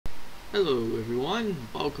Hello everyone,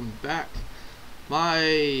 welcome back.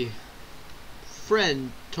 My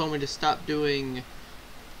friend told me to stop doing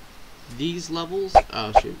these levels.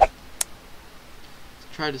 Oh shoot.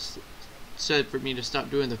 Said for me to stop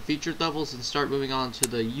doing the featured levels and start moving on to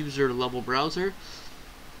the user level browser.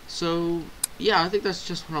 So yeah, I think that's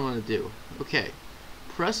just what I'm gonna do. Okay.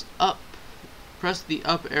 Press the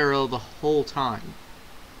up arrow the whole time.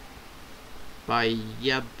 By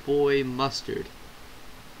Ya Boy Mustard.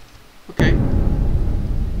 Okay.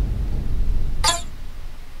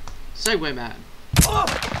 Segway Man.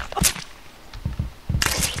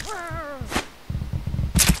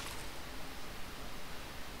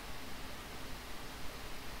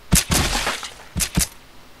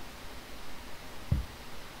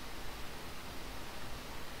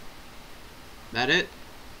 That it?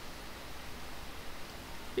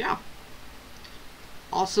 Yeah.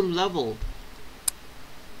 Awesome level.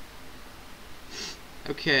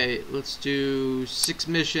 Okay, let's do 6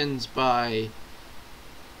 missions by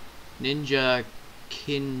Ninja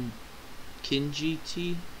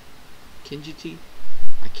Kinjiti?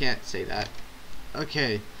 I can't say that.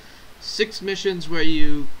 Okay, 6 missions where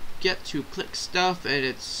you get to click stuff and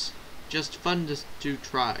it's just fun to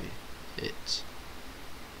try it.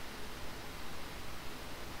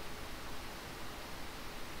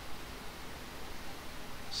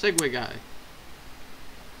 Segway guy.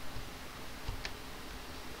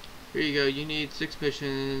 Here you go, you need 6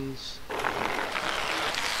 missions. If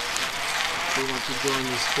you want to join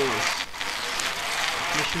this force.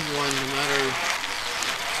 Mission 1, no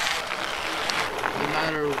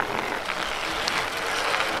matter,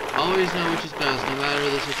 always know which is best, no matter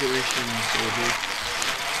the situation, soldier.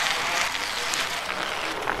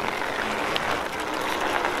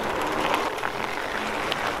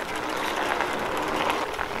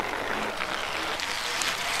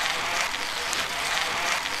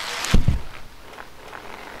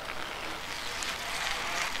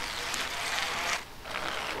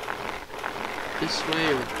 This way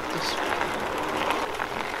or this way?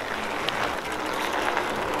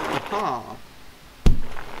 Aha!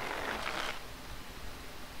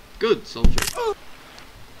 Good, soldier.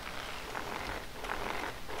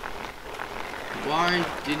 Why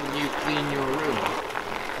didn't you clean your room?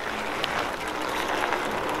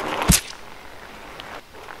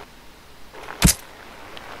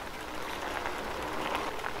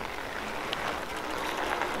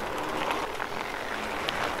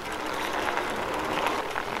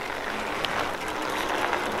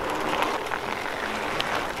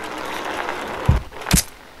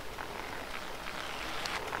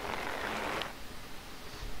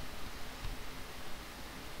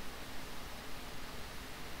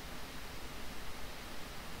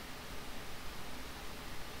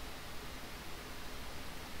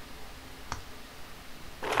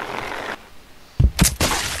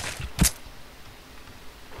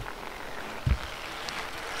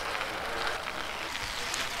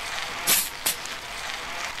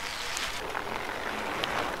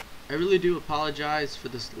 I really do apologize for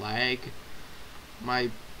this lag. My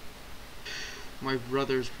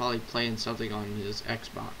brother's probably playing something on his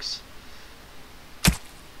Xbox.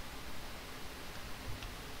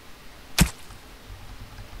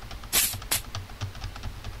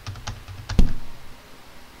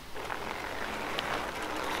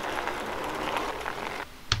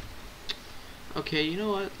 Okay, you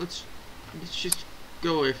know what? Let's just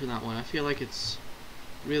go away from that one. I feel like it's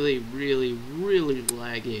really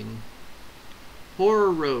lagging.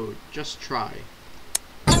 Horror Road, just try.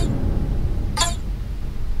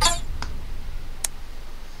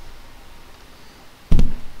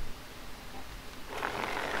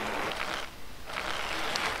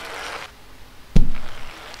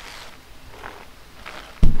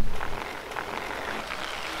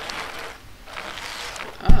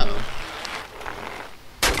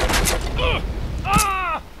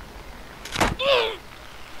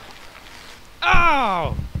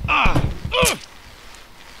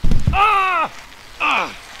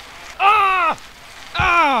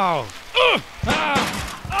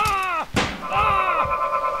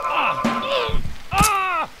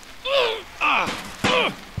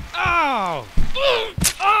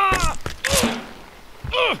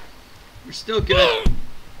 We're still good.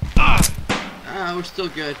 We're still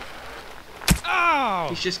good.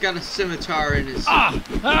 He's just got a scimitar in his butt.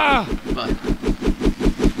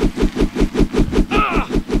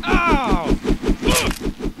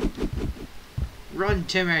 Run,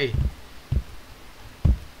 Timmy!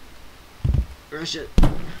 Rush it.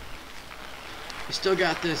 We still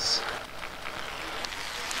got this.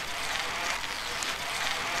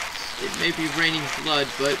 It may be raining blood,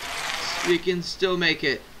 but we can still make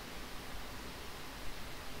it.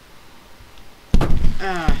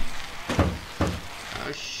 Oh,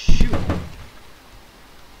 shoot.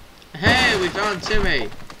 Hey, we found Timmy.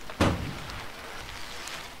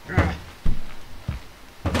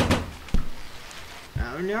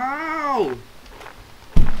 Oh, no.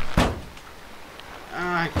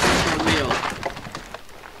 I crushed our wheel.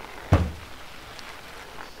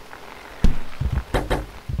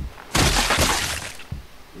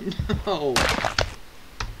 No.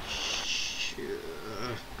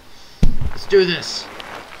 Let's do this.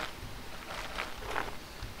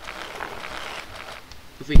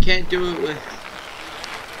 If we can't do it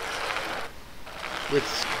with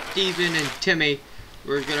Steven and Timmy,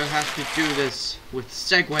 we're gonna have to do this with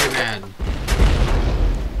Segway Man.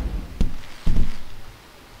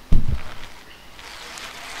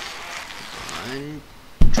 And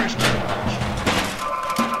trash can.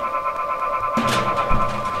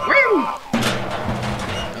 Woo!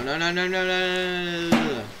 No, no, no, no, no,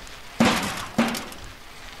 no.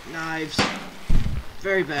 Knives.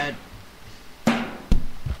 Very bad.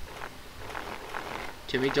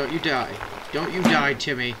 Timmy, don't you die. Don't you die,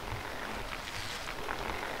 Timmy.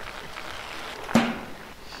 Come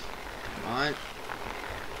on.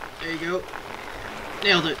 There you go.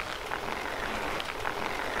 Nailed it.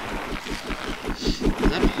 Is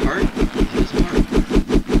that a heart? That is a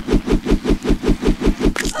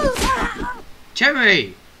heart.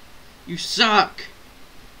 Timmy! You suck!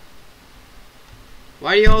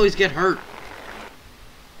 Why do you always get hurt?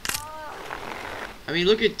 I mean,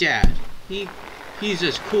 look at Dad. He's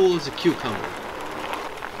as cool as a cucumber.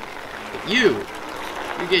 But you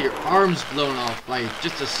get your arms blown off by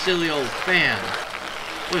just a silly old fan.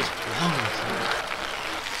 What is wrong with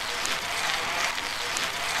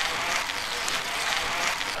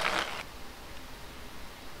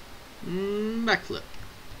you? Backflip.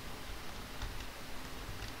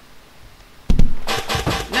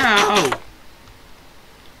 No!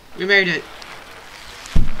 We made it.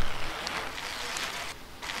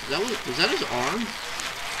 Was that his arm?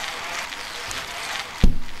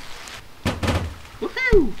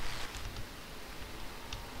 Woohoo!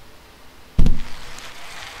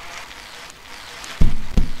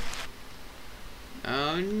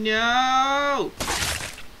 Oh no!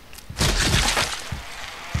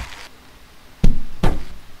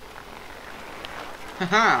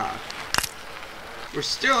 Haha! We're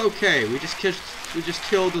still okay. We just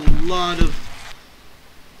killed a lot of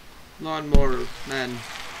lawnmower men.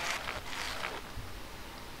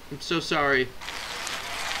 I'm so sorry.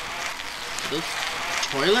 Are those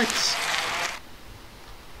toilets?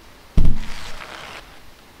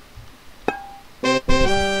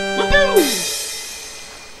 Woohoo!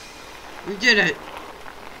 We did it!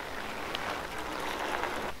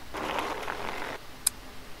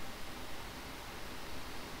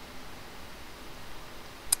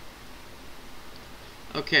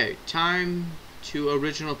 Okay, time to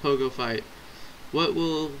original pogo fight. What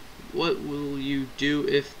will you do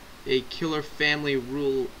if a killer family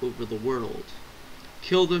rule over the world?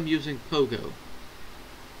 Kill them using pogo.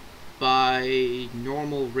 By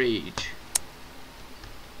normal rage.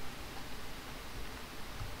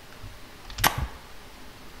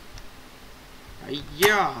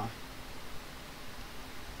 Yeah.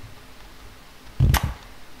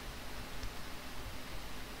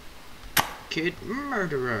 Kid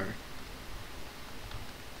murderer.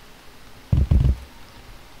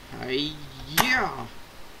 Yeah.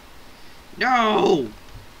 No.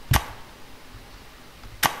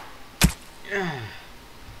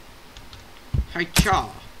 Hi-cha.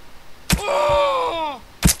 Oh.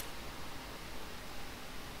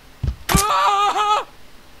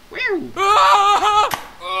 Woo.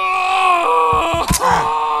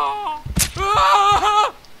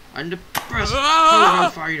 I'm the best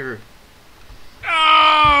pogo fighter.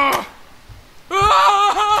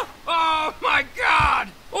 Oh my God!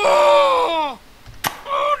 Oh!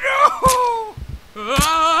 Oh no!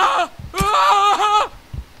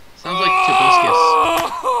 Sounds like Tobuscus.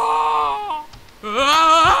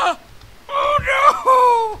 Oh no!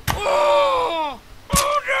 Oh!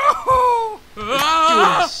 Oh no! Let's do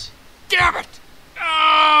this. Damn it!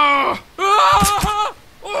 Oh!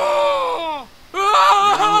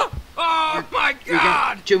 Oh my God! We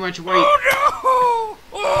got too much weight. Oh no!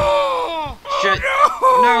 Oh! Shit.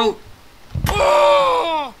 Oh, No.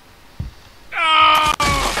 Oh!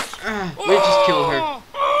 We just killed her.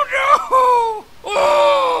 Oh no!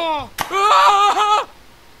 Oh!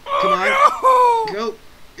 Come on. Go.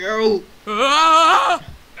 Go.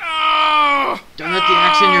 Don't let the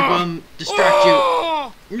axe in your bum distract you.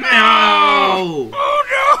 No! Oh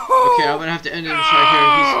no! Okay, I'm gonna have to end this right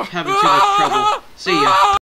here. He's having too much trouble. See ya.